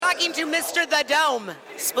talking to Mr. The Dome.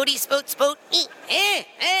 Spooty, spoot, spoot.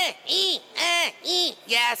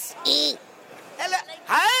 Yes. Hello.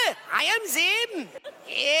 Hi, I am Zim.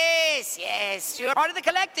 Yes. You're part of the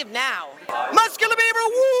collective now. Muscular Beaver,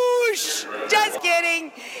 whoosh! Just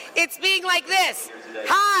kidding. It's being like this.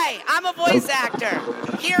 Hi, I'm a voice actor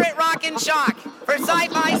here at Rock and Shock for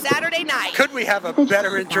Sci-Fi Saturday Night. Could we have a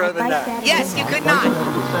better intro than that? Yes, you could not.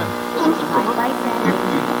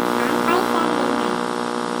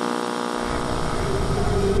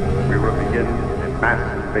 We will begin a mass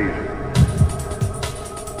invasion.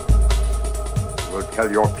 We'll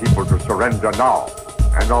tell your people to surrender now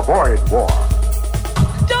and avoid war.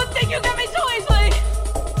 Don't think you get me so easily!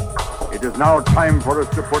 It is now time for us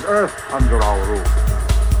to put Earth under our rule.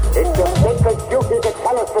 It's your sacred duty to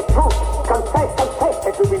tell us the truth. Confess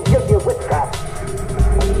that you've been guilty of witchcraft.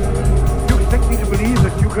 You expect me to believe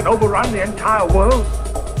that you can overrun the entire world?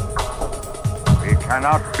 We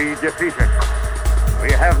cannot be defeated.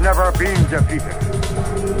 We have never been defeated.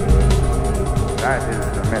 That is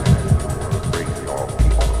the message.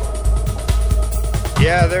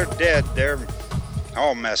 Yeah, they're dead. They're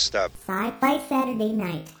all messed up. Sci-Fi Saturday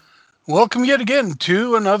Night. Welcome yet again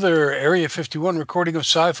to another Area 51 recording of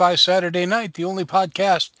Sci-Fi Saturday Night, the only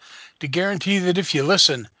podcast to guarantee that if you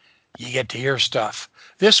listen, you get to hear stuff.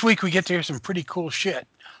 This week we get to hear some pretty cool shit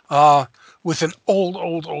with an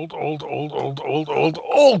old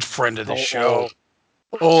friend of the show.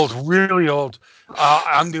 Old, really old.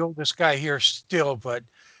 I'm the oldest guy here still, but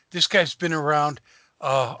this guy's been around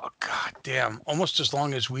goddamn, almost as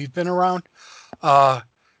long as we've been around.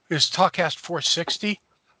 It's TalkCast 460.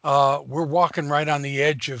 We're walking right on the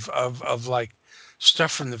edge of like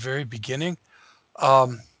stuff from the very beginning.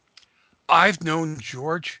 I've known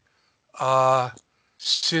George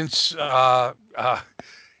since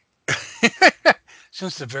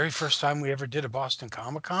since the very first time we ever did a Boston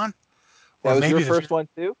Comic-Con. That was your first one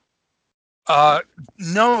too?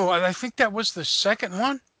 No, I think that was the second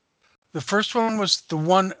one. The first one was the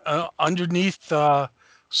one underneath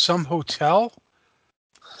some hotel.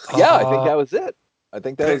 Yeah, I think that was it. I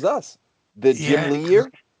think that was us. The Jim Lee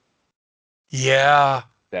year? Yeah.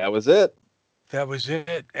 That was it. That was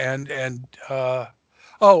it. And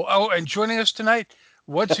joining us tonight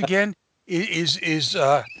once again is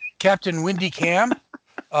Captain Windy Cam,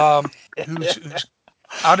 who's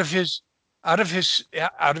out of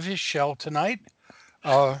his shell tonight.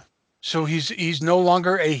 So he's no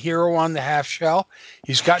longer a hero on the half shell.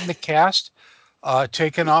 He's gotten the cast,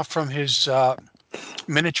 taken off from his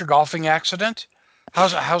miniature golfing accident.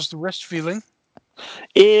 How's the wrist feeling?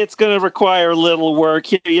 It's going to require a little work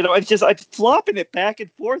here. You know, I'm flopping it back and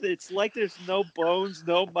forth. It's like there's no bones,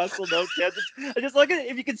 no muscle, no tendons. I just look at it.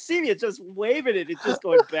 If you can see me, it's just waving it. It's just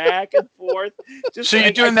going back and forth. So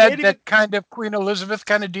you're doing that kind of Queen Elizabeth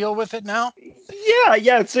kind of deal with it now?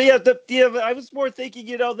 Yeah. So I was more thinking,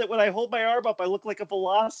 that when I hold my arm up, I look like a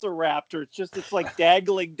velociraptor. It's like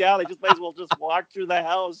dangling down. I just might as well just walk through the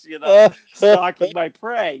house, stalking my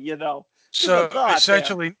prey,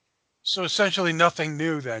 So essentially nothing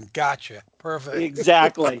new then. Gotcha. Perfect.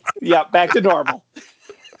 Exactly. Yeah, back to normal.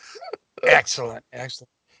 Excellent.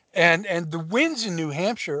 And the winds in New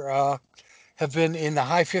Hampshire have been in the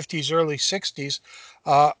high 50s, early 60s,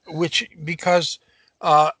 because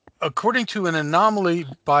according to an anomaly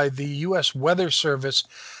by the U.S. Weather Service,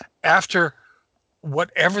 after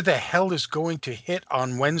whatever the hell is going to hit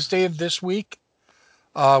on Wednesday of this week,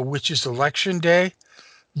 which is Election Day,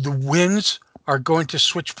 the winds are going to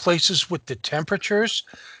switch places with the temperatures.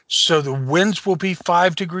 So the winds will be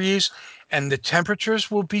 5 degrees and the temperatures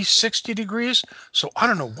will be 60 degrees. So I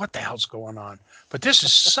don't know what the hell's going on, but this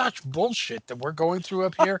is such bullshit that we're going through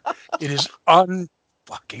up here. It is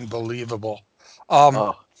unfucking believable.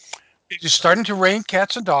 It is starting to rain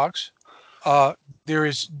cats and dogs. There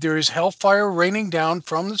is hellfire raining down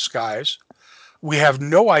from the skies. We have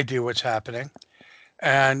no idea what's happening.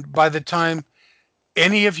 And by the time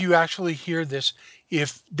any of you actually hear this,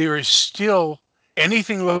 if there is still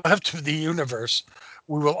anything left of the universe,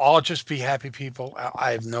 we will all just be happy people.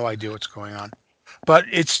 I have no idea what's going on, but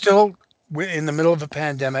it's still in the middle of a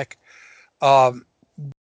pandemic.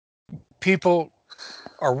 People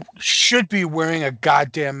should be wearing a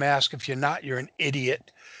goddamn mask. If you're not, you're an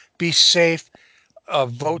idiot. Be safe,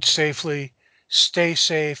 vote safely, stay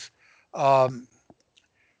safe.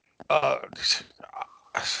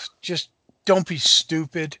 Just don't be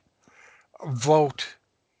stupid. Vote.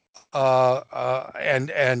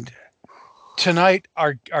 And tonight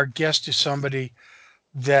our guest is somebody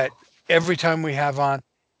that every time we have on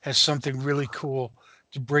has something really cool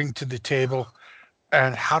to bring to the table.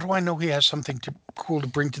 And how do I know he has something cool to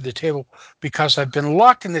bring to the table? Because I've been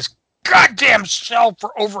locked in this goddamn cell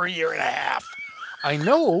for over a year and a half. I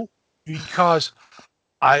know because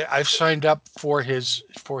I've signed up for his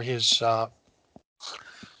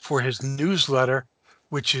newsletter,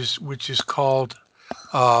 which is called.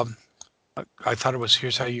 I thought it was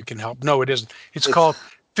Here's How You Can Help. No, it isn't. It's called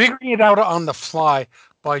Figuring It Out on the Fly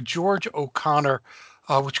by George O'Connor,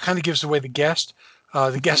 which kind of gives away the guest.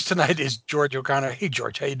 The guest tonight is George O'Connor. Hey,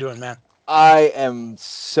 George, how you doing, man? I am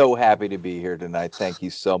so happy to be here tonight. Thank you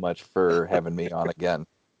so much for having me on again.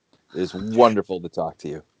 It's wonderful to talk to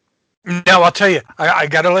you. Now, I'll tell you, I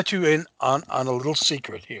got to let you in on a little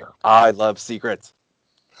secret here. I love secrets.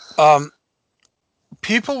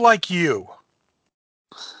 People like you.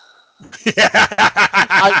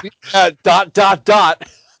 Dot.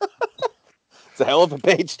 It's a hell of a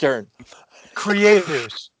page turn.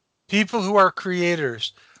 Creators. People who are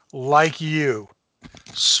creators like you.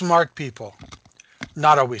 Smart people.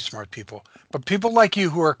 Not always smart people, but people like you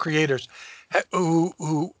who are creators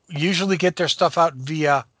who usually get their stuff out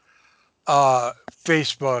via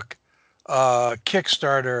Facebook,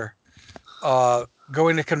 Kickstarter,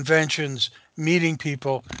 going to conventions, meeting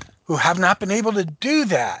people who have not been able to do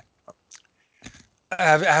that.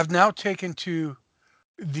 Have now taken to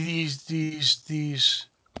these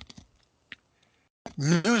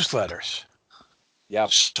newsletters. Yeah.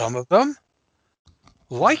 Some of them,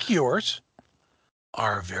 like yours,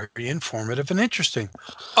 are very informative and interesting.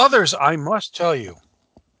 Others, I must tell you,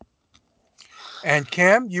 and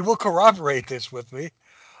Cam, you will corroborate this with me,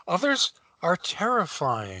 others are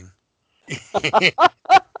terrifying.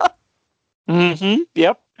 Mm-hmm.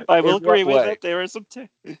 Yep. I will In agree what with way? it. There are some.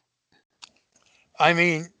 I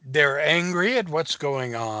mean, they're angry at what's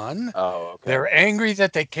going on. Oh, okay. They're angry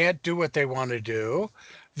that they can't do what they want to do.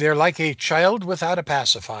 They're like a child without a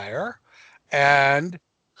pacifier, and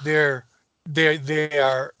they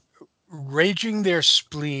are raging their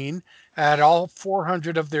spleen at all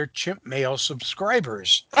 400 of their chimp mail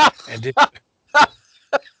subscribers.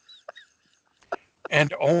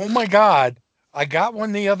 And oh my God, I got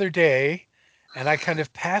one the other day, and I kind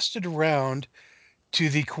of passed it around to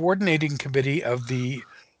the coordinating committee of the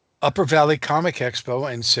Upper Valley Comic Expo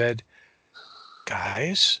and said,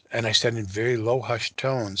 guys, and I said in very low hushed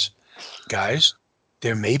tones, guys,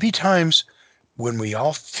 there may be times when we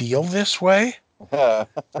all feel this way,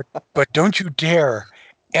 but don't you dare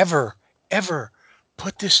ever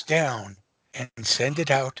put this down and send it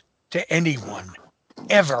out to anyone,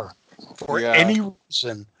 ever, for any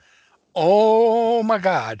reason. Oh my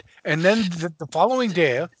God. And then the following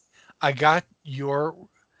day, I got your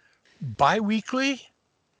bi-weekly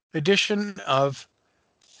edition of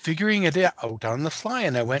Figuring It Out on the Fly,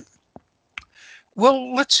 and I went,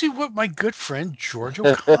 well, let's see what my good friend George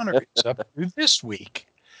O'Connor is up to this week.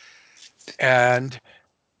 And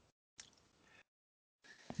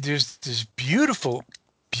there's this beautiful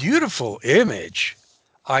image,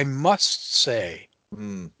 I must say.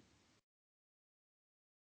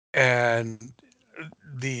 And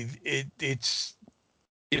it's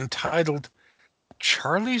entitled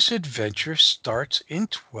Charlie's Adventure Starts in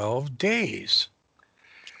 12 Days.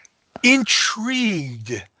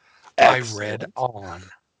 Intrigued, excellent. I read on.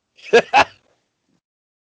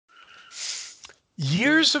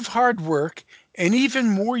 Years of hard work and even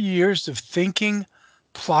more years of thinking,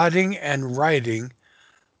 plotting, and writing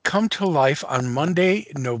come to life on Monday,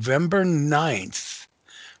 November 9th,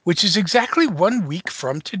 which is exactly 1 week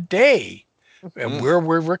from today, and where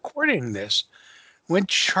we're recording this, when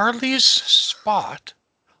Charlie's Spot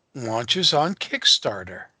launches on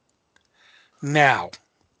Kickstarter. Now,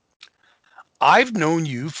 I've known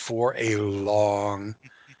you for a long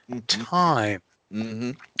time.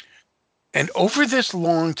 Mm-hmm. And over this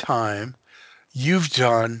long time, you've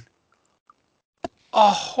done a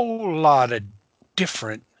whole lot of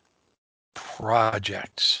different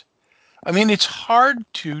projects. I mean, it's hard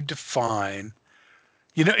to define.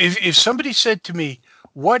 You know, if somebody said to me,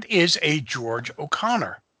 what is a George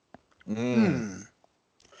O'Connor?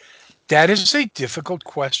 That is a difficult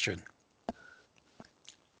question.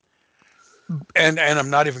 And I'm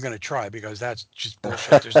not even going to try because that's just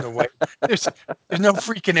bullshit. There's no way. There's no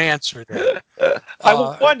freaking answer there. I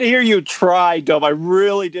wanted to hear you try, Dom. I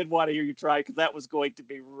really did want to hear you try because that was going to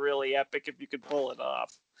be really epic if you could pull it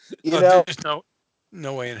off. You know, there's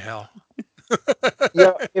no way in hell.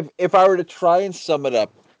 If I were to try and sum it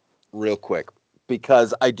up real quick,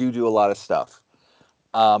 because I do a lot of stuff.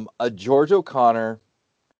 A George O'Connor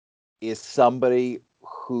is somebody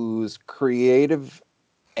whose creative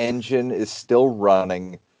engine is still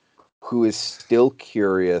running, who is still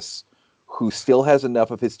curious, who still has enough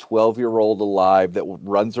of his 12-year-old alive that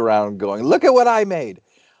runs around going, "Look at what I made,"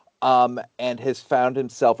 and has found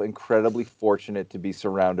himself incredibly fortunate to be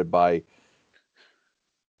surrounded by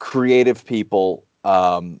creative people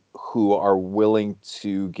who are willing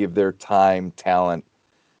to give their time, talent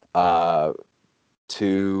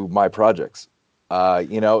to my projects.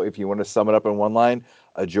 If you want to sum it up in one line,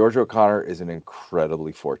 George O'Connor is an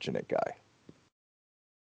incredibly fortunate guy.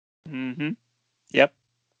 Mm-hmm. Yep.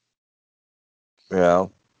 Yeah.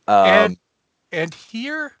 And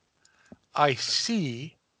here I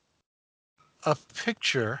see a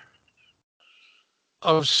picture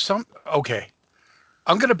of okay,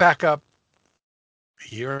 I'm going to back up a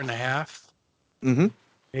year and a half,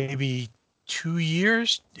 maybe 2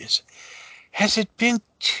 years. Has it been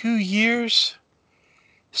 2 years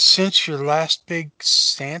since your last big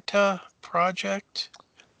Santa project?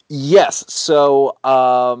 Yes. So,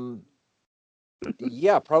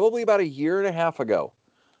 yeah, probably about a year and a half ago,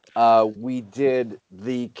 we did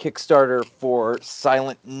the Kickstarter for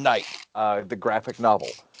Silent Night, the graphic novel.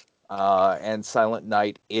 And Silent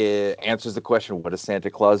Night answers the question, what does Santa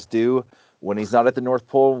Claus do when he's not at the North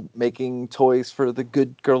Pole making toys for the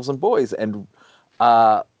good girls and boys? And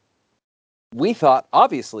we thought,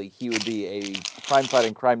 obviously, he would be a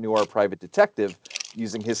crime-fighting, crime noir private detective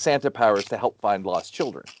using his Santa powers to help find lost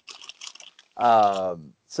children.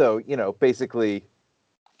 So, basically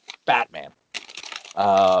Batman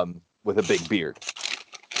with a big beard.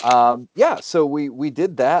 So we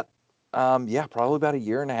did that, probably about a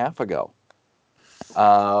year and a half ago.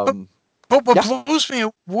 But what blows me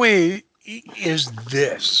away is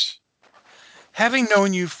this. Having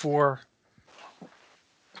known you for,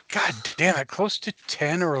 God damn it, close to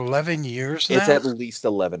 10 or 11 years now? It's at least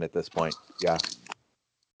 11 at this point, yeah.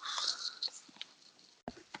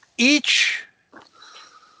 Each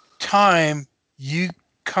time you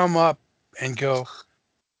come up and go,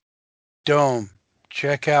 Dome,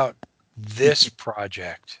 check out this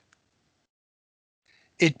project,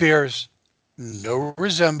 it bears no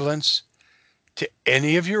resemblance to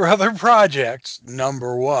any of your other projects,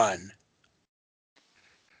 number one.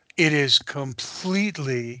 It is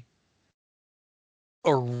completely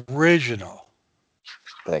original.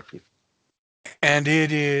 Thank you. And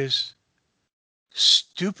it is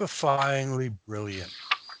stupefyingly brilliant.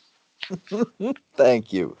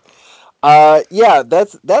 Thank you.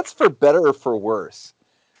 That's for better or for worse.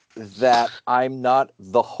 That I'm not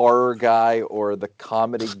the horror guy or the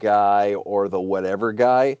comedy guy or the whatever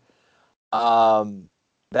guy.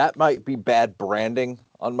 That might be bad branding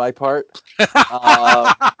on my part. If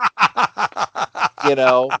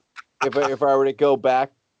I were to go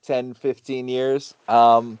back 10, 15 years.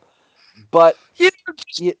 But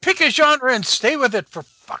pick a genre and stay with it, for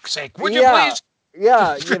fuck's sake. Would you please?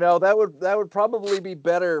 Yeah, that would probably be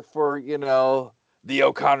better for, the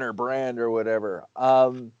O'Connor brand or whatever.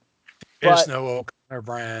 There's no O'Connor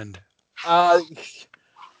brand. I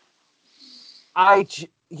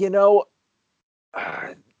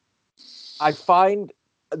find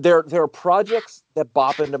there are projects that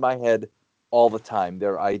bop into my head all the time.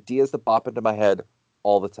 There are ideas that bop into my head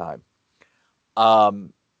all the time.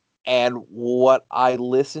 And what I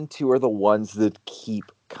listen to are the ones that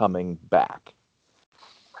keep coming back.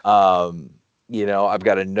 I've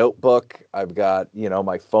got a notebook. I've got,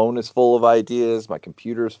 my phone is full of ideas. My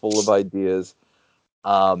computer is full of ideas.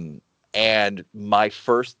 And my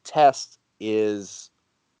first test is,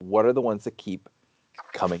 what are the ones that keep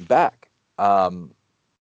coming back? And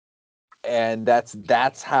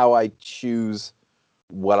that's how I choose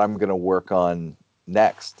what I'm going to work on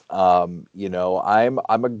next. I'm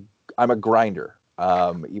a grinder.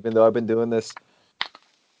 Even though I've been doing this,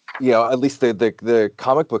 at least the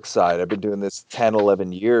comic book side, I've been doing this 10,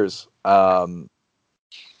 11 years.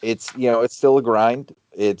 It's still a grind.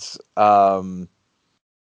 It's, I'm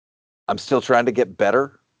still trying to get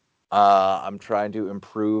better. I'm trying to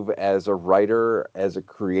improve as a writer, as a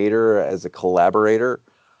creator, as a collaborator.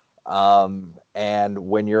 And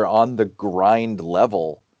when you're on the grind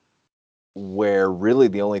level, where really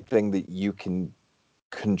the only thing that you can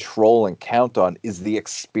control and count on is the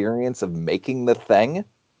experience of making the thing,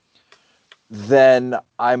 then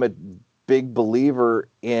I'm a big believer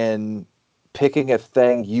in picking a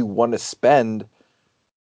thing you want to spend,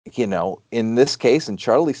 in this case, in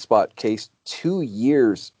Charlie Spot case, 2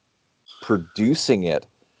 years producing it.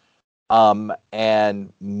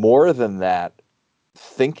 And more than that,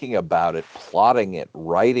 thinking about it, plotting it,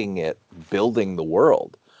 writing it, building the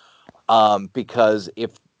world. Because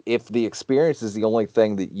if the experience is the only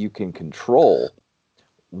thing that you can control,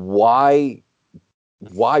 why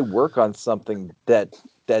work on something that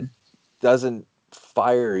doesn't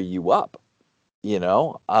fire you up? You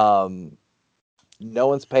know, no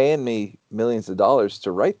one's paying me millions of dollars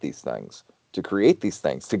to write these things, to create these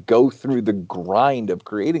things, to go through the grind of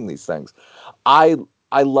creating these things. I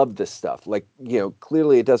love this stuff. Like, you know,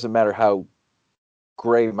 clearly it doesn't matter how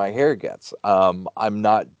gray my hair gets. I'm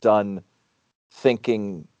not done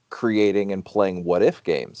thinking, creating, and playing what if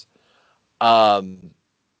games. But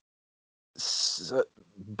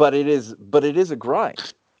it is a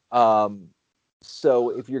grind. So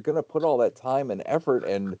if you're going to put all that time and effort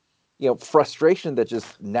and, you know, frustration that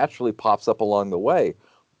just naturally pops up along the way,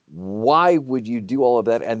 why would you do all of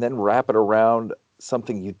that and then wrap it around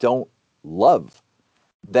something you don't love?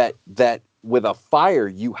 That with a fire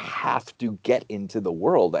you have to get into the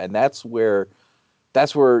world, and that's where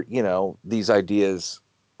you know these ideas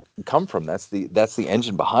come from. That's the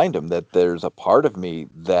engine behind them. That there's a part of me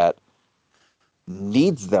that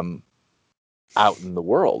needs them out in the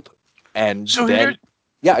world, and So then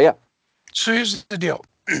yeah. So here's the deal.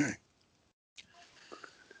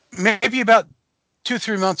 Maybe about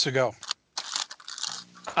 2-3 months ago,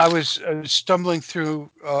 I was stumbling through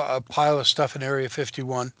a pile of stuff in Area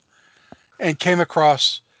 51 and came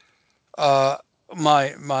across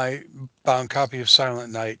my bound copy of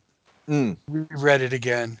Silent Night. Read it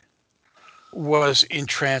again, was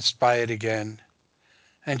entranced by it again,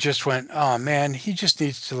 and just went, oh man, he just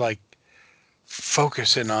needs to like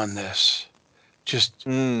focus in on this. Just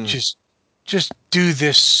do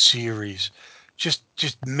this series. Just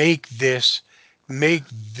make this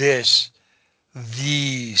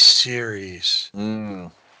the series.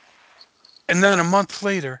 And then a month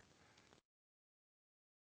later,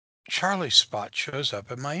 Charlie Spot shows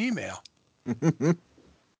up in my email. And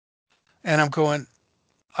I'm going,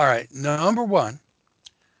 all right, number one,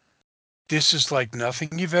 this is like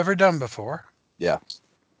nothing you've ever done before. Yeah.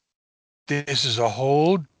 This is a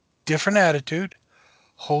whole different attitude,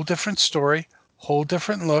 whole different story, whole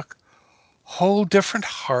different look, whole different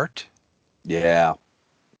heart. Yeah.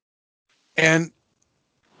 And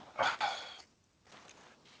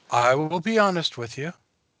I will be honest with you.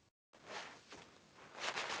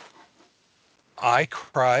 I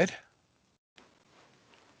cried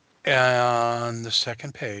on the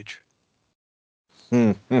second page.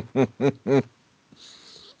 I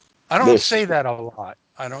don't say that a lot.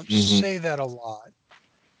 I don't say that a lot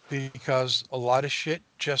because a lot of shit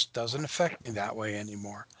just doesn't affect me that way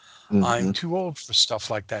anymore. I'm too old for stuff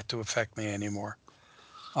like that to affect me anymore.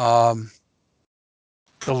 The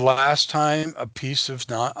last time a piece of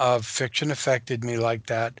fiction affected me like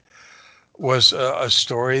that was a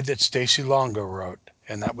story that Stacy Longo wrote,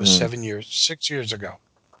 and that was 6 years ago.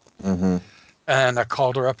 And I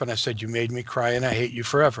called her up and I said, "You made me cry, and I hate you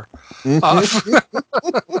forever."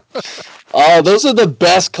 Oh, those are the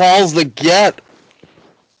best calls to get.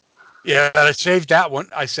 Yeah, I saved that one.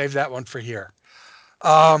 I saved that one for here.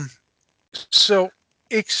 So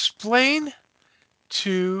explain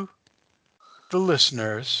to the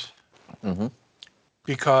listeners,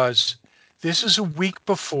 because this is a week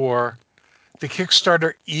before the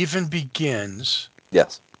Kickstarter even begins.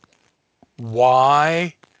 Yes.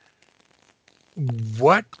 Why?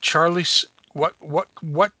 What Charlie's about,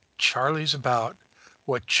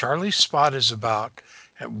 what Charlie Spot is about,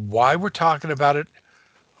 and why we're talking about it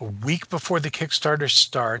a week before the Kickstarter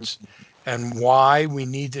starts, and why we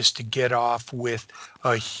need this to get off with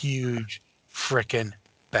a huge frickin'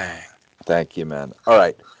 bang. Thank you, man. All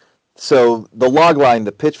right. So the log line,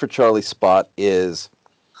 the pitch for Charlie Spot is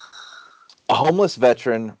a homeless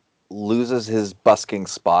veteran loses his busking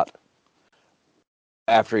spot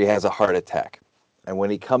after he has a heart attack. And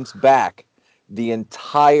when he comes back, the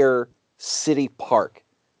entire city park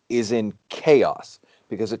is in chaos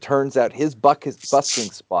because it turns out his busking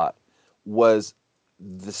spot was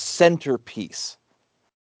the centerpiece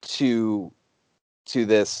to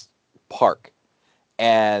this park.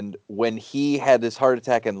 And when he had his heart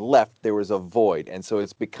attack and left, there was a void. And so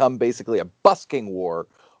it's become basically a busking war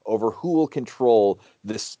over who will control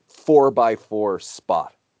this 4x4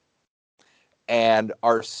 spot. And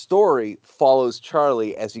our story follows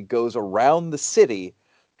Charlie as he goes around the city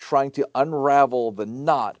trying to unravel the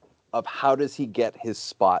knot of how does he get his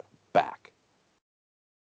spot back.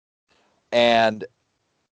 And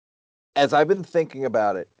as I've been thinking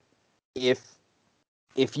about it, if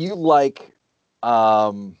you like,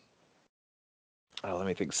 let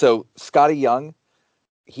me think. So Scotty Young,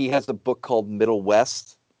 he has a book called Middle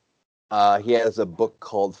West. He has a book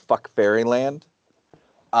called Fuck Fairyland.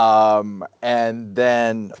 And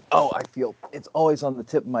then, I feel it's always on the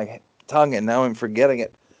tip of my tongue, and now I'm forgetting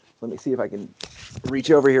it. Let me see if I can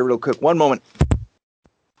reach over here real quick. One moment.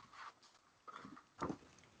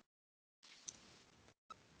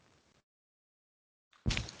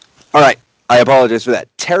 All right. I apologize for that.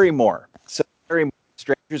 Terry Moore. So Terry Moore,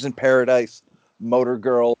 Strangers in Paradise, Motor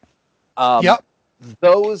Girl. Yep.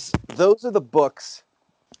 Those are the books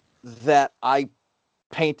that I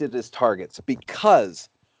painted as targets because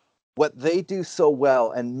what they do so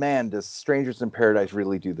well, and man, does Strangers in Paradise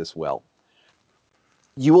really do this well.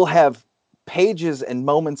 You will have pages and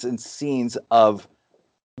moments and scenes of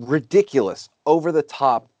ridiculous,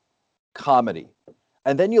 over-the-top comedy.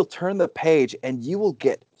 And then you'll turn the page and you will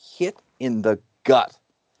get hit in the gut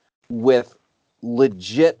with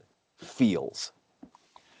legit feels.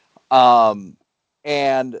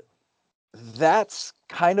 And that's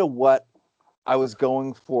kind of what I was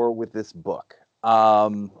going for with this book.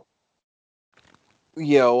 Maybe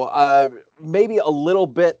a little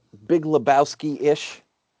bit Big Lebowski-ish,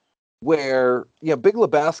 where, Big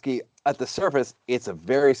Lebowski, at the surface, it's a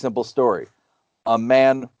very simple story. A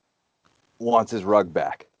man wants his rug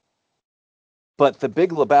back. But the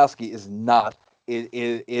Big Lebowski is not. It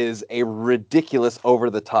is a ridiculous,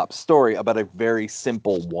 over-the-top story about a very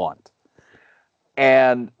simple want.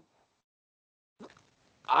 And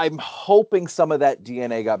I'm hoping some of that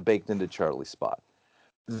DNA got baked into Charlie Spot.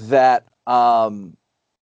 That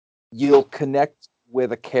you'll connect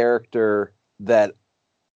with a character that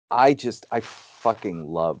I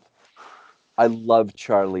fucking love. I love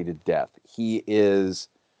Charlie to death. He's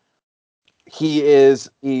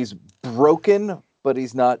broken, but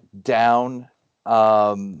he's not down.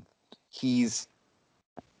 He's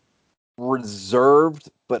reserved,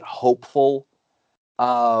 but hopeful.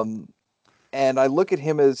 And I look at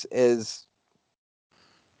him as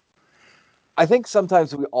I think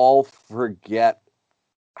sometimes we all forget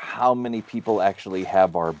how many people actually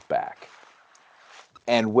have our back.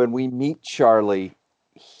 And when we meet Charlie,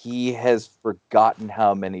 he has forgotten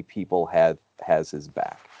how many people has his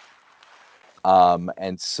back.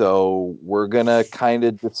 And so we're going to kind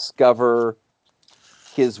of discover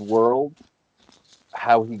his world,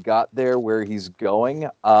 how he got there, where he's going.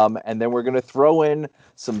 And then we're going to throw in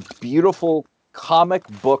some beautiful comic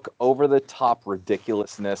book over-the-top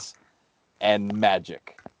ridiculousness and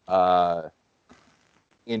magic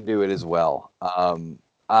into it as well.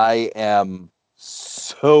 I am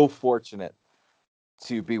so fortunate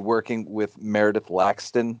to be working with Meredith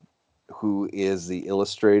Laxton, who is the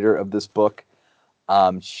illustrator of this book.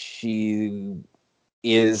 She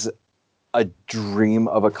is a dream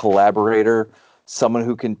of a collaborator, someone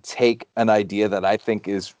who can take an idea that I think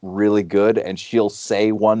is really good and she'll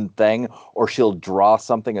say one thing or she'll draw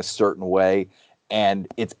something a certain way and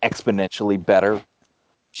it's exponentially better.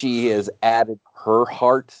 She has added her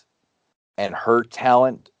heart and her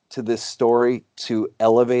talent to this story to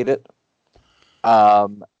elevate it.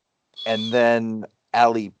 And then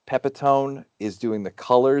Ali Pepitone is doing the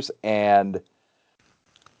colors, and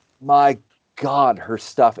my God, her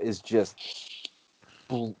stuff is just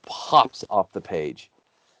pops off the page.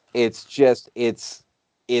 It's just, it's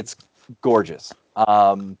gorgeous.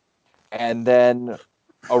 And then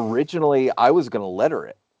originally I was going to letter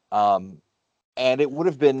it. And it would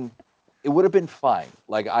have been fine.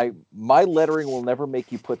 Like my lettering will never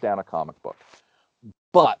make you put down a comic book.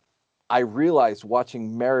 But I realized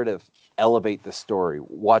watching Meredith elevate the story,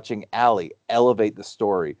 watching Ali elevate the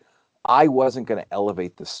story, I wasn't going to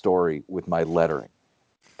elevate the story with my lettering.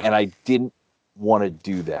 And I didn't want to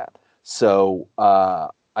do that. So I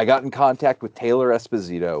got in contact with Taylor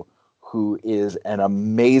Esposito, who is an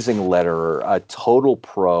amazing letterer, a total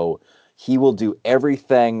pro. He will do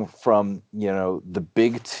everything from, the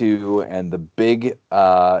big two and the big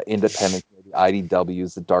independent, the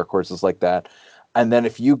IDWs, the Dark Horses like that. And then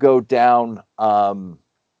if you go down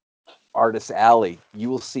Artist Alley, you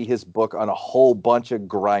will see his book on a whole bunch of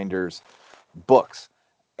grinders books.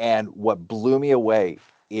 And what blew me away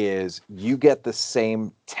is you get the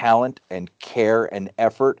same talent and care and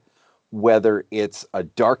effort, whether it's a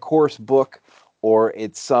Dark Horse book or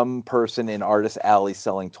it's some person in Artist Alley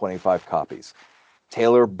selling 25 copies.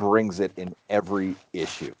 Taylor brings it in every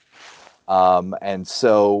issue. And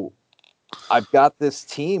so I've got this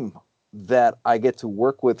team that I get to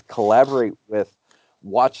work with, collaborate with,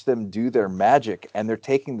 watch them do their magic, and they're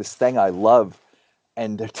taking this thing I love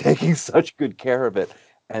and they're taking such good care of it,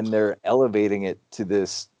 and they're elevating it to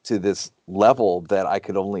this level that I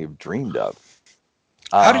could only have dreamed of.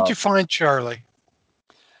 How did you find Charlie?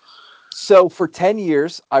 So for 10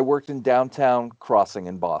 years, I worked in downtown Crossing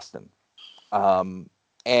in Boston.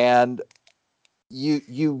 And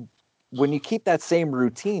you when you keep that same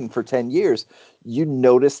routine for 10 years, you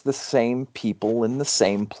notice the same people in the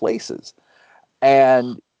same places.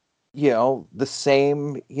 And, the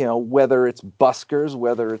same, whether it's buskers,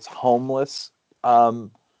 whether it's homeless,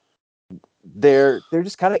 they're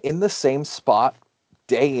just kind of in the same spot,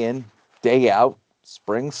 day in, day out,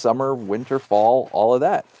 spring, summer, winter, fall, all of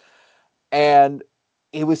that. And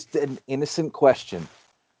it was an innocent question.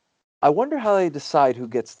 I wonder how they decide who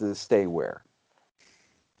gets to stay where.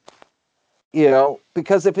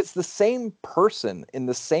 Because if it's the same person in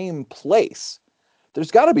the same place,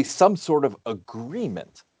 there's got to be some sort of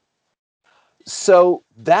agreement. So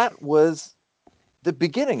that was the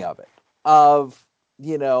beginning of it.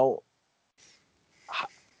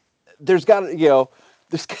 There's got to,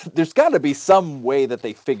 there's got to be some way that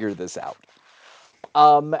they figure this out.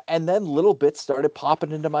 And then little bits started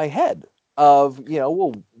popping into my head of,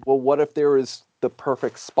 well, what if there is the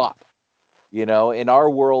perfect spot? In our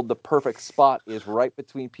world, the perfect spot is right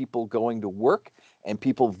between people going to work and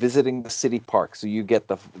people visiting the city park. So you get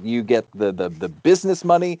the business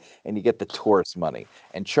money and you get the tourist money.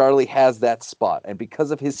 And Charlie has that spot. And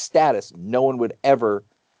because of his status, no one would ever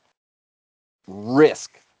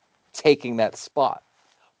risk taking that spot.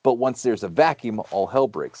 But once there's a vacuum, all hell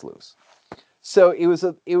breaks loose. So I was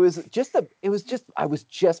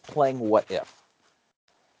just playing what if.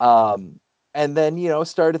 And then,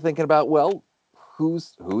 started thinking about, well,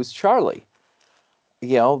 who's Charlie?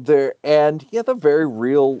 The very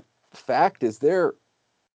real fact is there's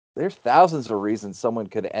thousands of reasons someone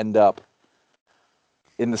could end up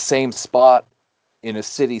in the same spot in a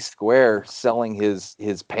city square selling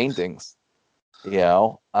his paintings,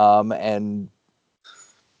 and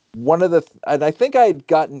one of and I think I'd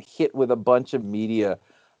gotten hit with a bunch of media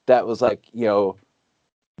that was like,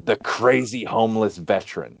 the crazy homeless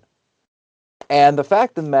veteran. And the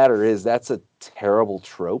fact of the matter is that's a terrible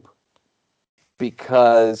trope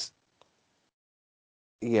because,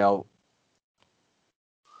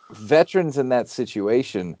 veterans in that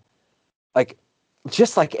situation,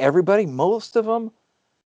 just like everybody, most of them,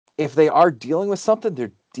 if they are dealing with something,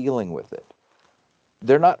 they're dealing with it.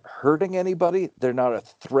 They're not hurting anybody. They're not a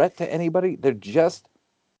threat to anybody. They're just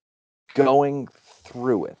going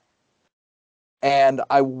through it. And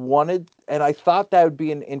I thought that would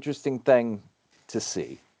be an interesting thing to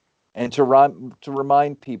see, and to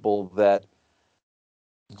remind people that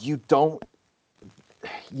you don't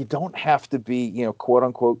have to be, quote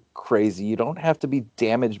unquote crazy. You don't have to be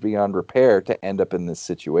damaged beyond repair to end up in this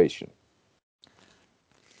situation.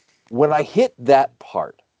 When I hit that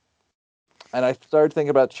part and I started thinking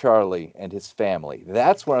about Charlie and his family,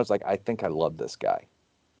 that's when I was like, I think I love this guy.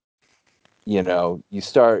 You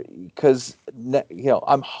start, because,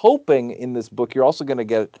 I'm hoping in this book you're also going to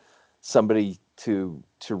get somebody to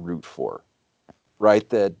root for, right?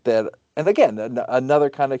 That and again, another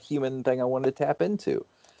kind of human thing I want to tap into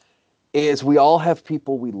is we all have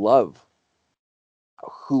people we love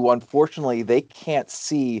who, unfortunately, they can't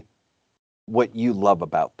see what you love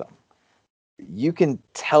about them. You can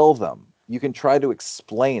tell them, you can try to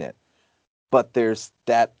explain it, but there's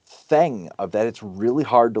that thing of that it's really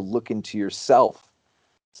hard to look into yourself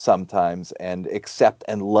sometimes and accept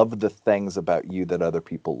and love the things about you that other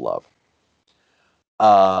people love.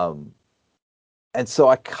 And so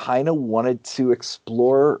I kind of wanted to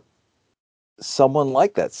explore someone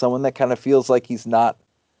like that, someone that kind of feels like he's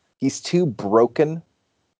too broken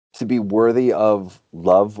to be worthy of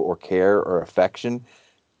love or care or affection,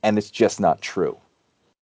 and it's just not true.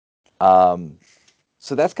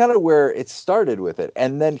 So that's kind of where it started with it.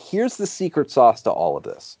 And then here's the secret sauce to all of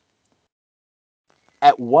this.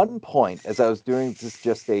 At one point, as I was doing this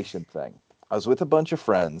gestation thing, I was with a bunch of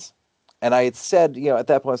friends, and I had said, at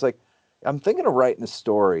that point, I was like, I'm thinking of writing a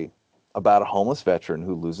story about a homeless veteran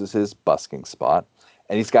who loses his busking spot,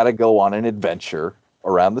 and he's got to go on an adventure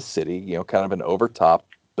around the city, kind of an overtop,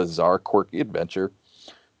 bizarre, quirky adventure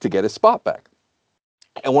to get his spot back.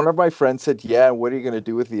 And one of my friends said, yeah, what are you going to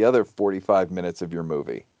do with the other 45 minutes of your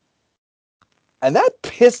movie? And that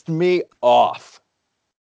pissed me off.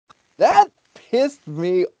 That pissed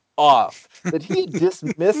me off that he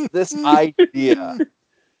dismissed this idea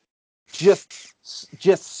just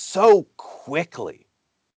so quickly,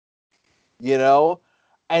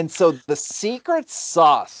 And so the secret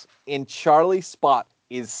sauce in Charlie's spot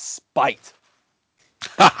is spite.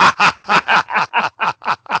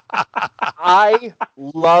 I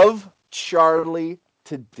love Charlie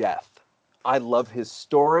to death. I love his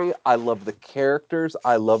story. I love the characters.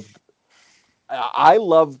 I love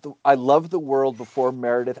the world before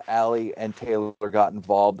Meredith Alley and Taylor got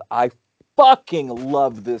involved. I fucking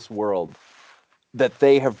love this world that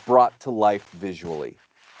they have brought to life visually.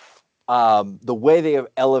 The way they have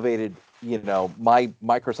elevated, my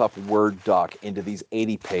Microsoft Word doc into these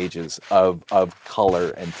 80 pages of color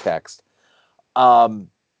and text.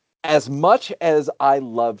 As much as I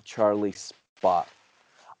love Charlie Spot,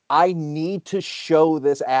 I need to show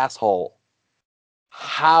this asshole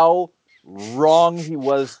how wrong he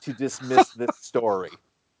was to dismiss this story.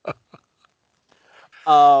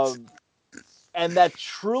 And that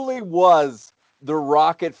truly was the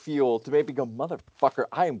rocket fuel to make me go, motherfucker,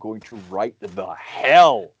 I am going to write the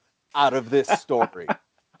hell out of this story.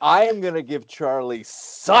 I am going to give Charlie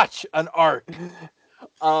such an arc.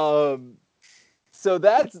 So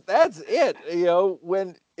that's it. You know,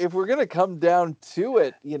 if we're going to come down to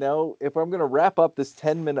it, you know, if I'm going to wrap up this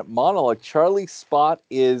 10-minute monologue, Charlie Spot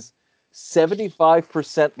is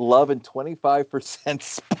 75% love and 25%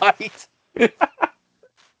 spite.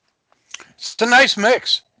 It's a nice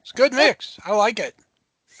mix. It's a good mix. I like it.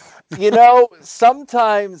 You know,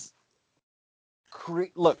 sometimes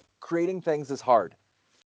creating things is hard.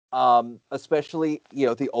 Especially, you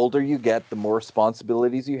know, the older you get, the more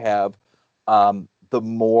responsibilities you have, the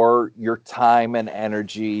more your time and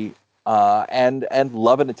energy and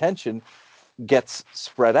love and attention gets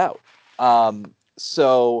spread out.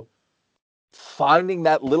 So finding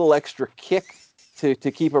that little extra kick to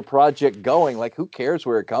keep a project going, like, who cares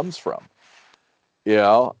where it comes from? You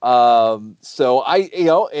know, so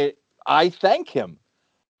I thank him.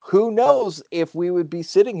 Who knows if we would be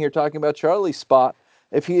sitting here talking about Charlie Spot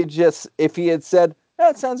if he had said,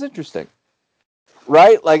 that sounds interesting,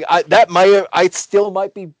 right? Like I still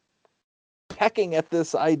might be pecking at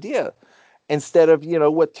this idea instead of, you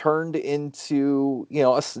know, what turned into, you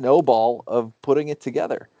know, a snowball of putting it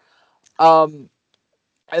together. And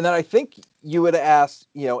then I think you would ask,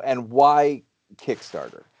 you know, and why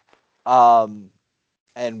Kickstarter?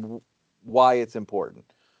 And why it's important.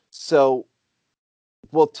 So,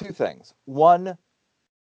 well, two things. One,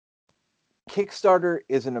 Kickstarter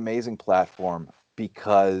is an amazing platform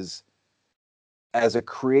because as a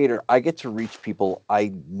creator, I get to reach people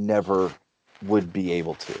I never would be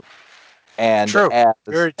able to. And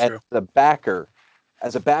Very true. as a backer,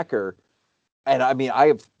 and I mean,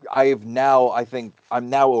 I have now, I think I'm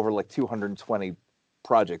now over like 220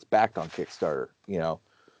 projects backed on Kickstarter, you know.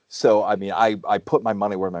 So, I mean, I put my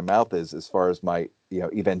money where my mouth is as far as my, you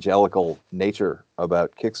know, evangelical nature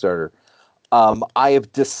about Kickstarter. I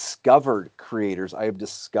have discovered creators. I have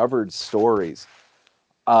discovered stories.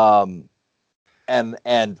 And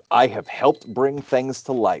I have helped bring things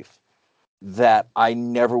to life that I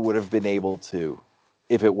never would have been able to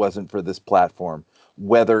if it wasn't for this platform.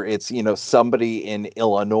 Whether it's, you know, somebody in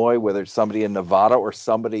Illinois, whether it's somebody in Nevada or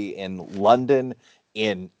somebody in London,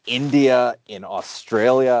 in India, in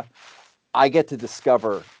Australia, I get to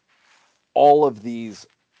discover all of these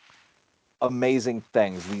amazing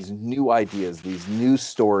things, these new ideas, these new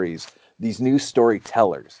stories, these new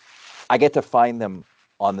storytellers. I get to find them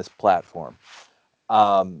on this platform.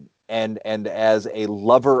 And as a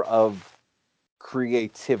lover of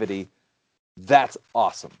creativity, that's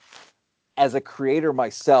awesome. As a creator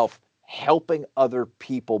myself, helping other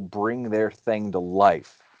people bring their thing to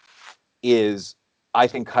life is, I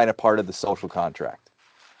think, kind of part of the social contract.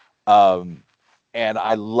 And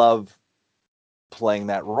I love playing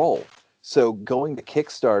that role. So going to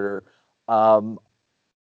Kickstarter,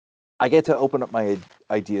 I get to open up my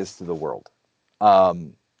ideas to the world.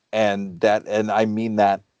 And I mean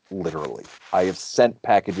that literally. I have sent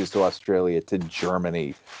packages to Australia, to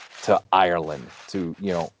Germany, to Ireland, to,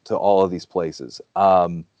 you know, to all of these places.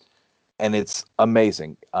 And it's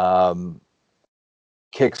amazing.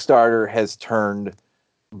 Kickstarter has turned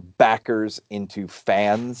backers into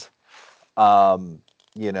fans.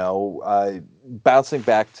 You know, bouncing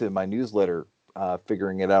back to my newsletter,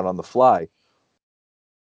 figuring it out on the fly.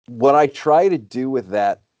 What I try to do with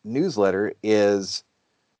that newsletter is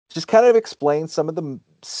just kind of explain some of the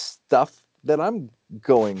stuff that I'm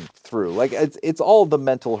going through. Like, it's all the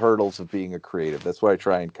mental hurdles of being a creative. That's what I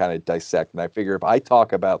try and kind of dissect. And I figure if I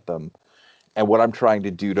talk about them and what I'm trying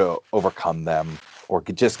to do to overcome them or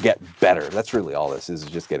just get better, that's really all this is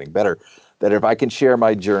just getting better. That if I can share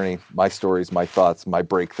my journey, my stories, my thoughts, my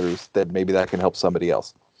breakthroughs, that maybe that can help somebody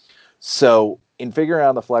else. So in Figuring Out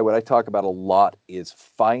on the Fly, what I talk about a lot is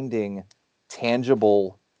finding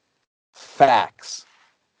tangible facts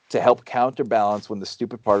to help counterbalance when the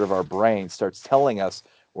stupid part of our brain starts telling us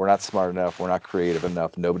we're not smart enough, we're not creative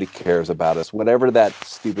enough, nobody cares about us, whatever that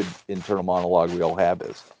stupid internal monologue we all have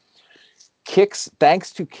is.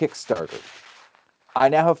 Thanks to Kickstarter, I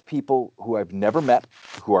now have people who I've never met,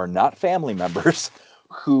 who are not family members,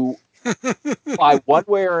 who, by one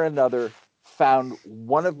way or another, found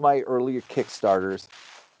one of my earlier Kickstarters,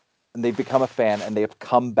 and they've become a fan, and they have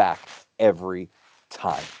come back every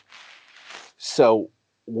time. So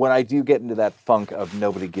when I do get into that funk of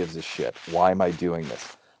nobody gives a shit, why am I doing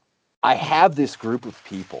this? I have this group of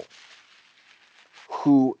people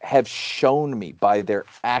who have shown me by their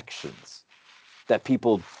actions that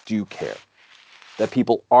people do care, that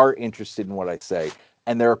people are interested in what I say.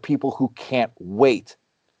 And there are people who can't wait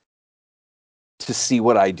to see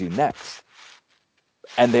what I do next.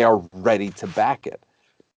 And they are ready to back it.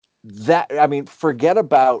 That, I mean, forget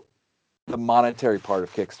about the monetary part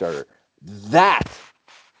of Kickstarter. That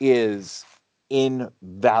is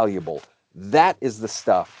invaluable. That is the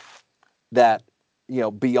stuff that, you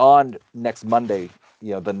know, beyond next Monday,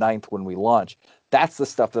 you know, the 9th when we launch, that's the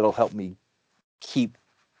stuff that'll help me keep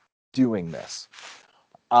doing this.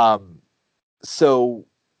 So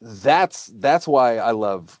that's why I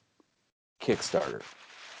love Kickstarter.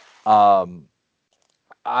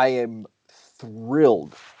 I am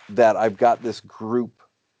thrilled that I've got this group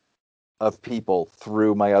of people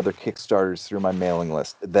through my other Kickstarters, through my mailing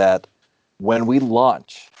list, that when we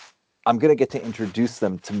launch, I'm going to get to introduce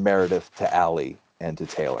them to Meredith, to Allie, and to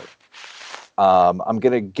Taylor. I'm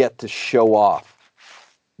going to get to show off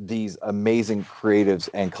these amazing creatives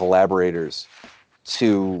and collaborators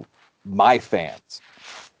to my fans.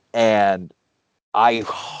 And I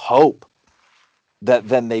hope that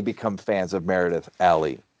then they become fans of Meredith,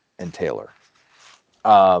 Allie, and Taylor.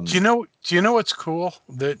 Do you know what's cool?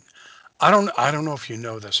 That I don't know if you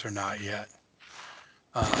know this or not yet.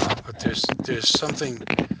 But there's something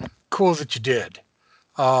cool that you did.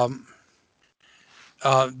 And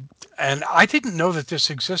I didn't know that this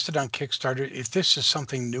existed on Kickstarter, if this is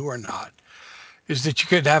something new or not, is that you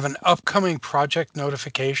could have an upcoming project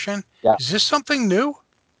notification. Yeah. Is this something new?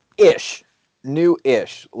 Ish.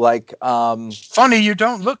 New-ish. Like, Funny, you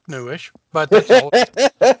don't look newish, but that's all.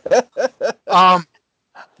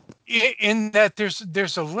 In that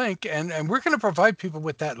there's a link, and we're going to provide people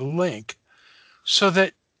with that link so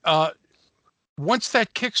that once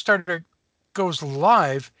that Kickstarter goes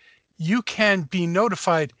live, you can be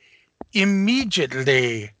notified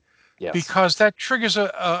immediately. Yes. Because that triggers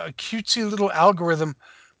a cutesy little algorithm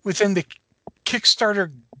within the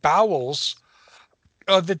Kickstarter bowels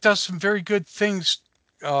that does some very good things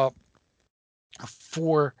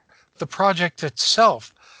for the project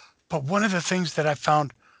itself. But one of the things that I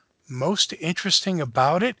found most interesting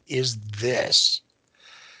about it is this.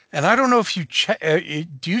 And I don't know if you check.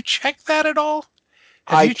 Do you check that at all?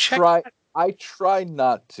 I try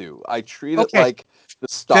not to. I treat it like the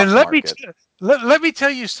stock then market. Let me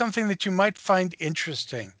tell you something that you might find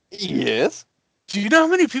interesting. Yes. Do you know how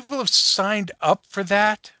many people have signed up for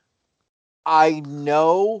that? I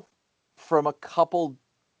know from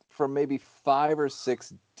maybe 5 or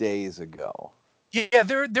 6 days ago. Yeah,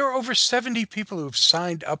 there are over 70 people who've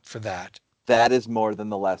signed up for that. That is more than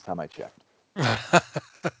the last time I checked.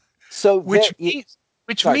 So which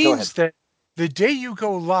means that the day you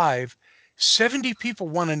go live, 70 people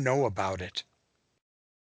want to know about it.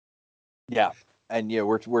 Yeah, and yeah,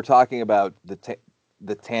 we're talking about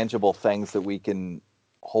the tangible things that we can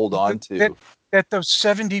hold on to. That those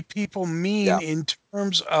 70 people mean in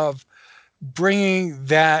terms of bringing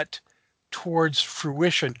that towards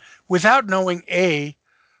fruition without knowing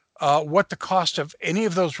what the cost of any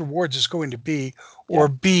of those rewards is going to be, or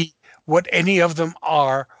B, what any of them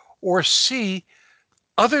are, or C,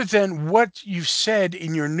 other than what you said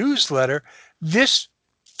in your newsletter, this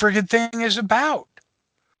friggin' thing is about.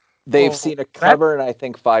 They've seen a cover and I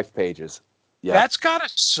think 5 pages. Yeah. That's gotta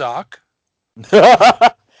suck.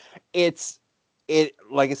 It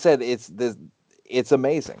like I said, it's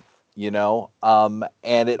amazing, you know?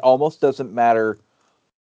 And it almost doesn't matter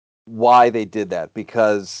why they did that,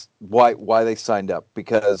 because why they signed up.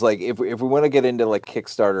 Because like if we want to get into like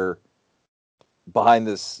Kickstarter behind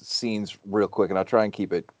the scenes real quick, and I'll try and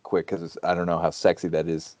keep it quick because I don't know how sexy that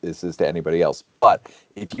is to anybody else. But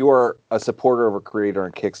if you are a supporter of a creator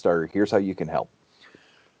on Kickstarter, here's how you can help.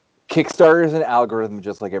 Kickstarter is an algorithm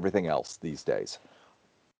just like everything else these days.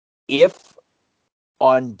 If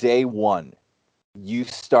on day one you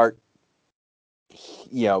start,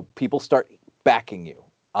 people start backing you,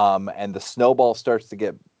 and the snowball starts to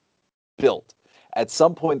get built, at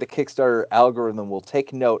some point the Kickstarter algorithm will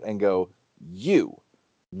take note and go,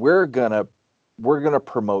 we're gonna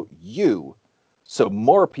promote you so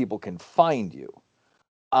more people can find you,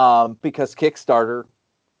 because Kickstarter,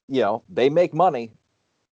 they make money.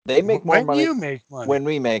 They make more money when you make money. When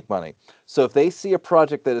we make money. So if they see a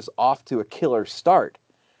project that is off to a killer start,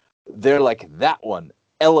 they're like, that one,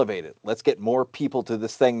 elevate it. Let's get more people to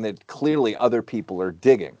this thing that clearly other people are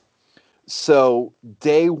digging. So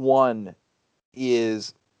day one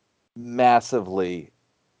is massively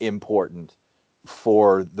important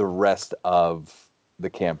for the rest of the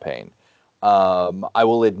campaign. I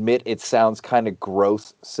will admit it sounds kind of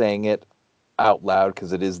gross saying it. out loud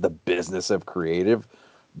because it is the business of creative,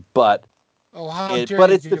 but Oh, how dare but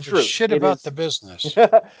you it's the give a truth. shit It about is- the business?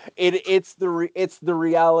 it's the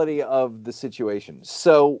reality of the situation.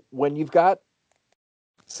 So when you've got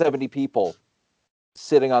 70 people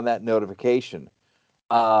sitting on that notification,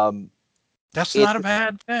 That's it's not a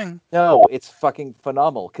bad thing. no, it's fucking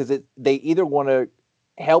phenomenal because they either want to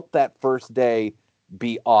help that first day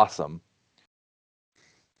be awesome,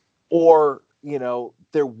 or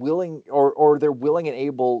they're willing or they're willing and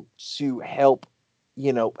able to help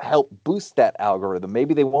boost that algorithm.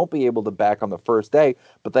 Maybe they won't be able to back on the first day,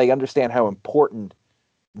 but they understand how important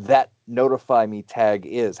that notify me tag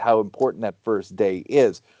is, how important that first day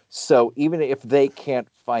is. So even if they can't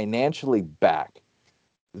financially back,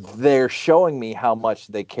 they're showing me how much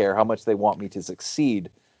they care, how much they want me to succeed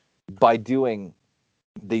by doing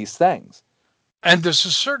these things. And there's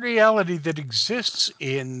a certain reality that exists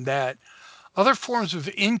in that other forms of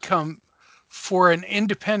income for an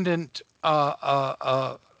independent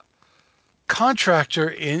contractor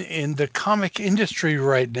in the comic industry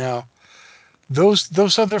right now.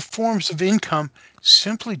 Those other forms of income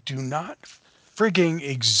simply do not frigging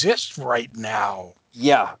exist right now.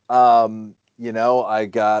 Yeah. I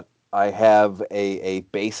have a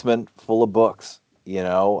basement full of books,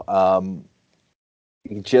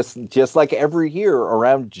 just like every year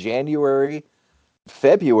around January,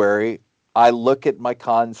 February, I look at my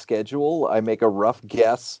con schedule. I make a rough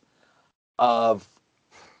guess of,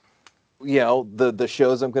 the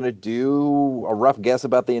shows I'm going to do, a rough guess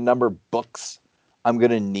about the number of books I'm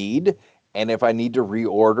going to need. And if I need to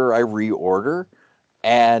reorder, I reorder.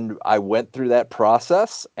 And I went through that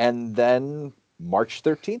process, and then March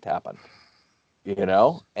 13th happened,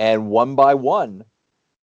 and one by one,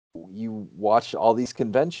 you watch all these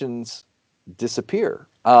conventions disappear.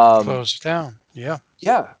 Close down. Yeah.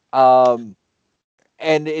 Yeah. And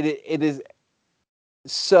it is.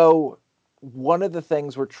 So one of the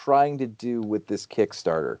things we're trying to do with this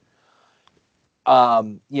Kickstarter,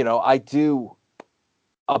 I do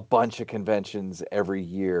a bunch of conventions every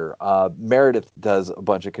year. Meredith does a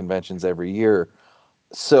bunch of conventions every year.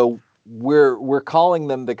 So we're calling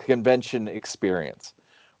them the convention experience,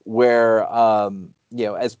 where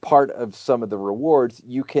as part of some of the rewards,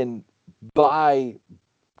 you can buy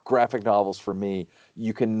graphic novels from me.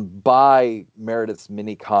 You can buy Meredith's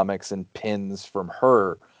mini comics and pins from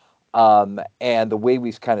her. And the way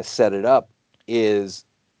we've kind of set it up is,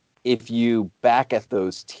 if you back at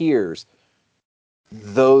those tiers,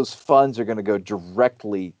 those funds are going to go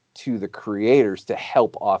directly to the creators to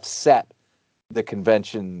help offset the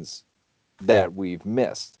conventions that we've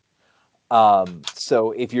missed.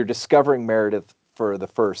 So if you're discovering Meredith for the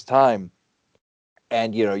first time,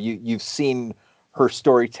 and you've seen her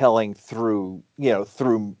storytelling through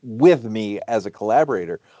with me as a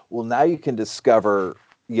collaborator, well, now you can discover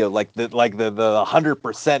like the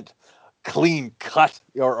 100% clean cut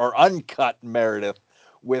or uncut Meredith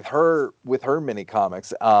with her mini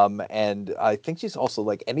comics. And I think she's also,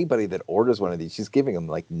 like, anybody that orders one of these, she's giving them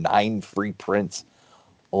like 9 free prints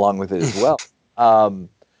along with it as well.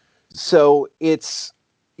 So it's,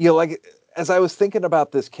 like, as I was thinking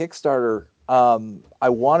about this Kickstarter, I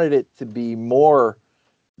wanted it to be more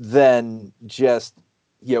than just,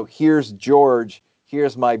 here's George,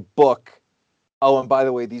 here's my book. Oh, and by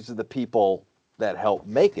the way, these are the people that helped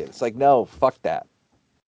make it. It's like, no, fuck that.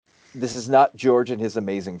 This is not George and his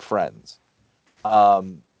amazing friends.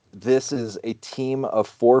 This is a team of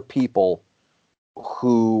 4 people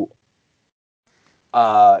who,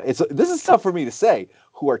 this is tough for me to say,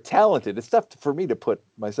 who are talented. It's tough for me to put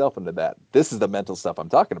myself into that. This is the mental stuff I'm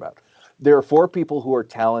talking about. There are 4 people who are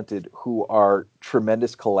talented, who are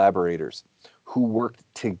tremendous collaborators, who worked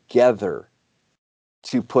together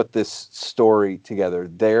to put this story together.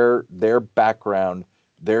 Their background,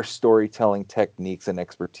 their storytelling techniques and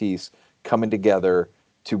expertise coming together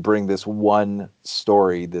to bring this one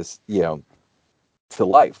story, to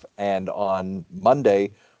life. And on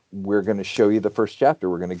Monday, we're going to show you the first chapter.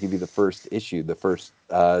 We're going to give you the first issue. The first,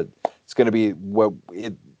 it's going to be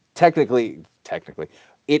technically,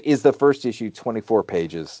 it is the first issue, 24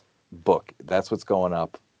 pages book. That's what's going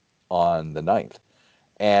up on the 9th.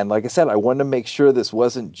 And like I said, I wanted to make sure this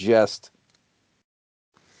wasn't just,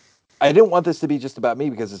 I didn't want this to be just about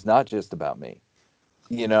me, because it's not just about me.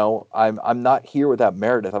 I'm not here without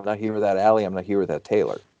Meredith. I'm not here without Allie. I'm not here without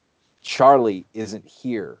Taylor. Charlie isn't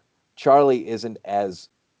here. Charlie isn't as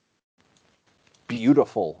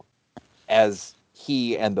beautiful as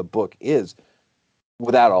he and the book is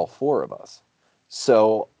without all 4 of us.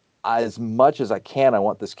 So as much as I can, I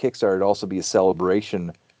want this Kickstarter to also be a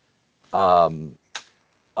celebration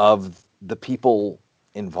of the people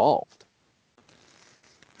involved.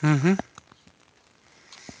 Mm-hmm.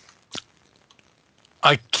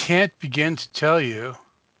 I can't begin to tell you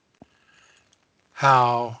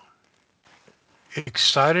how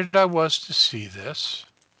excited I was to see this,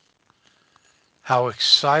 how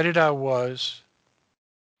excited I was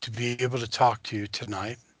to be able to talk to you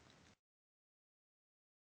tonight,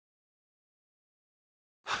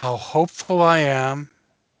 how hopeful I am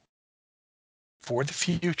for the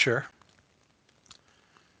future,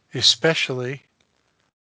 especially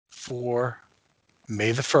for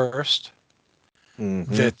May the 1st,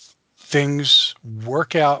 that things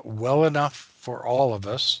work out well enough for all of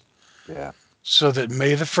us. Yeah. So that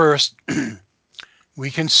May the 1st,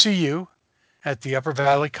 we can see you at the Upper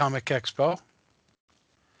Valley Comic Expo,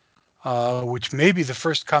 which may be the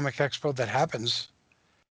first comic expo that happens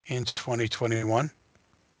in 2021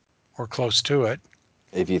 or close to it.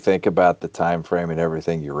 If you think about the time frame and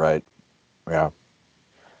everything, you're right. Yeah.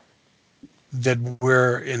 That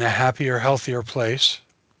we're in a happier, healthier place.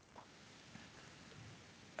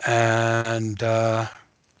 And that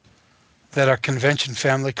our convention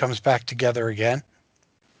family comes back together again.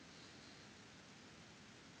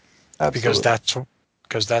 Absolutely.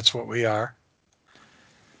 Because that's what we are.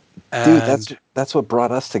 Dude, that's what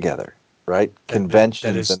brought us together, right?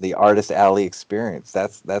 Conventions and the Artist Alley experience.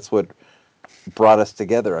 That's what brought us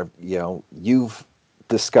together. You know, you've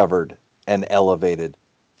discovered and elevated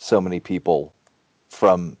so many people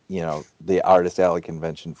from, you know, the Artist Alley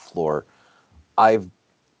convention floor. I've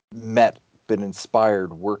been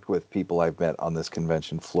inspired, worked with people I've met on this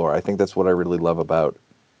convention floor. I think that's what I really love about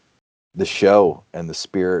the show and the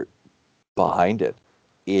spirit behind it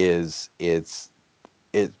is it,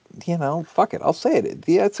 you know, fuck it, I'll say it.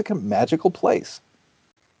 Yeah, it's a magical place.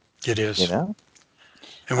 It is. You know?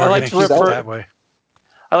 And we're going to keep it that way.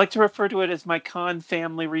 I like to refer to it as my con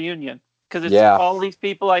family reunion because it's all these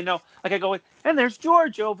people I know. Like I go, and there's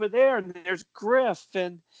George over there, and there's Griff,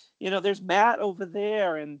 and you know, there's Matt over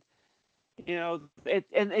there, and you know,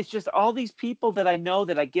 it's just all these people that I know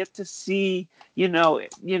that I get to see, you know,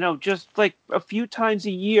 just like a few times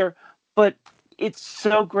a year, but it's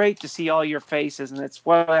so great to see all your faces, and it's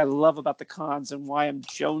what I love about the cons and why I'm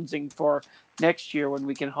jonesing for next year when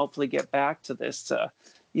we can hopefully get back to this,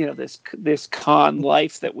 you know, this con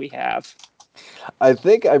life that we have. I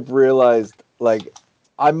think I've realized, like,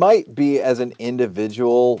 I might be as an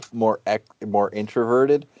individual more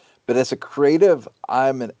introverted, but as a creative,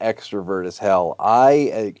 I'm an extrovert as hell.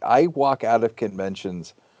 I walk out of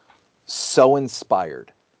conventions so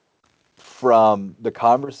inspired from the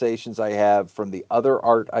conversations I have, from the other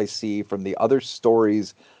art I see, from the other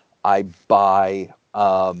stories I buy.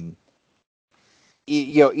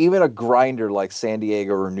 You know, even a grinder like San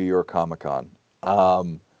Diego or New York Comic Con.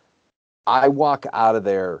 I walk out of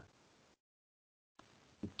there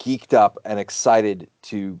geeked up and excited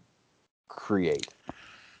to create.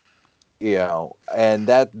 You know, and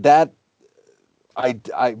that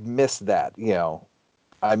I miss that. You know,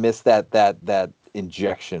 I miss that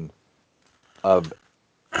injection of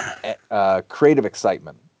creative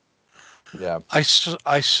excitement. Yeah, I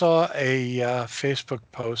saw a Facebook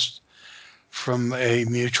post from a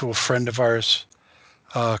mutual friend of ours,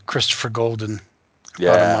 Christopher Golden,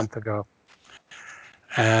 about a month ago,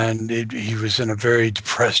 and he was in a very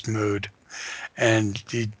depressed mood, and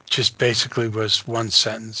he just basically was one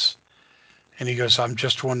sentence, and he goes, "I'm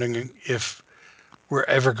just wondering if we're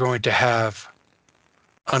ever going to have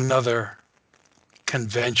another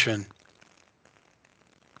convention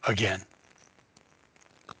again."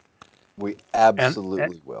 We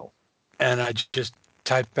absolutely will. And I just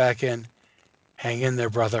typed back in, "Hang in there,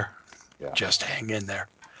 brother. Yeah. Just hang in there."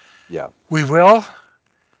 Yeah. We will.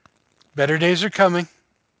 Better days are coming.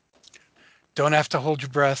 Don't have to hold your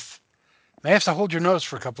breath. May have to hold your nose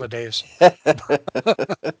for a couple of days.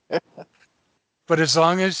 But as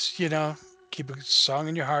long as, you know, keep a song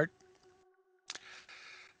in your heart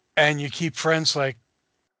and you keep friends like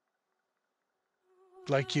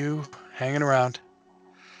you hanging around.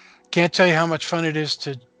 Can't tell you how much fun it is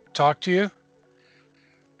to talk to you.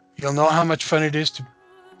 You'll know how much fun it is to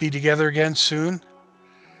be together again soon.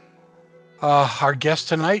 Our guest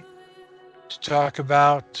tonight to talk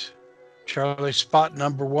about Charlie Spot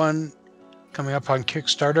 #1 coming up on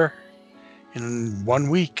Kickstarter in 1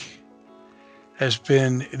 week has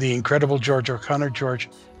been the incredible George O'Connor. George,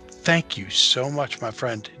 thank you so much, my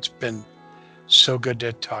friend. It's been so good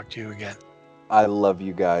to talk to you again. I love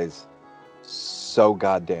you guys so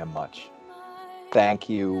goddamn much. Thank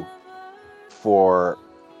you for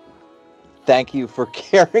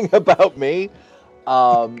caring about me.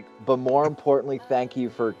 But more importantly, thank you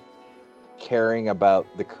for caring about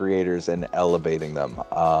the creators and elevating them.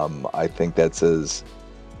 I think that's as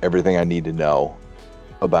everything I need to know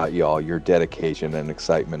about y'all, your dedication and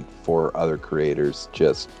excitement for other creators.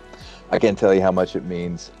 Just, I can't tell you how much it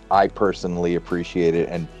means. I personally appreciate it,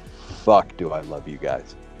 and fuck do I love you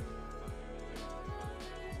guys.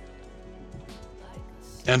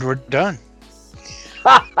 And we're done.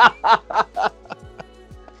 I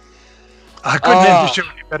couldn't end the show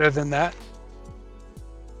any better than that.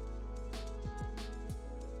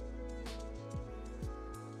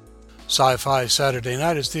 Sci-Fi Saturday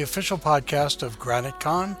Night is the official podcast of Granite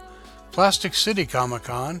Con, Plastic City Comic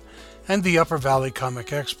Con, and the Upper Valley Comic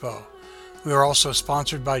Expo. We are also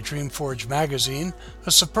sponsored by Dreamforge Magazine,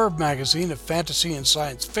 a superb magazine of fantasy and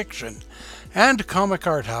science fiction, and Comic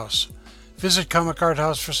Art House. Visit Comic Art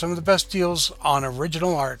House for some of the best deals on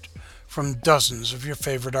original art from dozens of your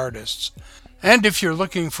favorite artists. And if you're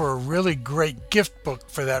looking for a really great gift book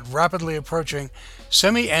for that rapidly approaching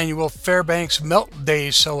semi-annual Fairbanks Melt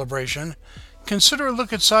Day celebration, consider a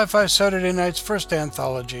look at Sci-Fi Saturday Night's first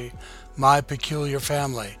anthology, My Peculiar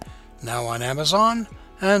Family, now on Amazon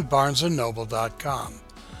and BarnesandNoble.com.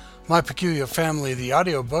 My Peculiar Family, the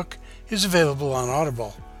audiobook, is available on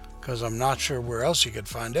Audible, because I'm not sure where else you could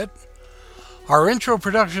find it. Our intro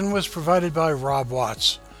production was provided by Rob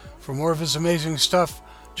Watts. For more of his amazing stuff,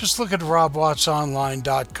 just look at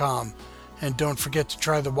robwattsonline.com. And don't forget to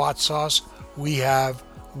try the Watts sauce. We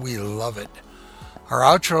love it. Our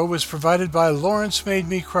outro was provided by Lawrence Made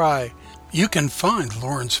Me Cry. You can find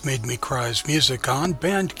Lawrence Made Me Cry's music on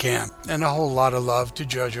Bandcamp, and a whole lot of love to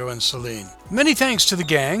Jojo and Celine. Many thanks to the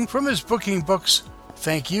gang. From his booking books,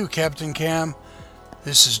 thank you, Captain Cam.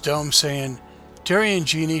 This is Dome saying, Terry and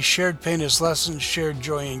Jeannie, shared pain is lessened, shared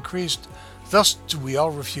joy increased. Thus do we all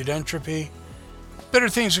refute entropy. Better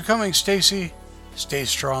things are coming, Stacy. Stay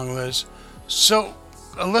strong, Liz. So,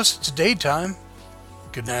 unless it's daytime,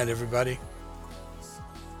 good night, everybody.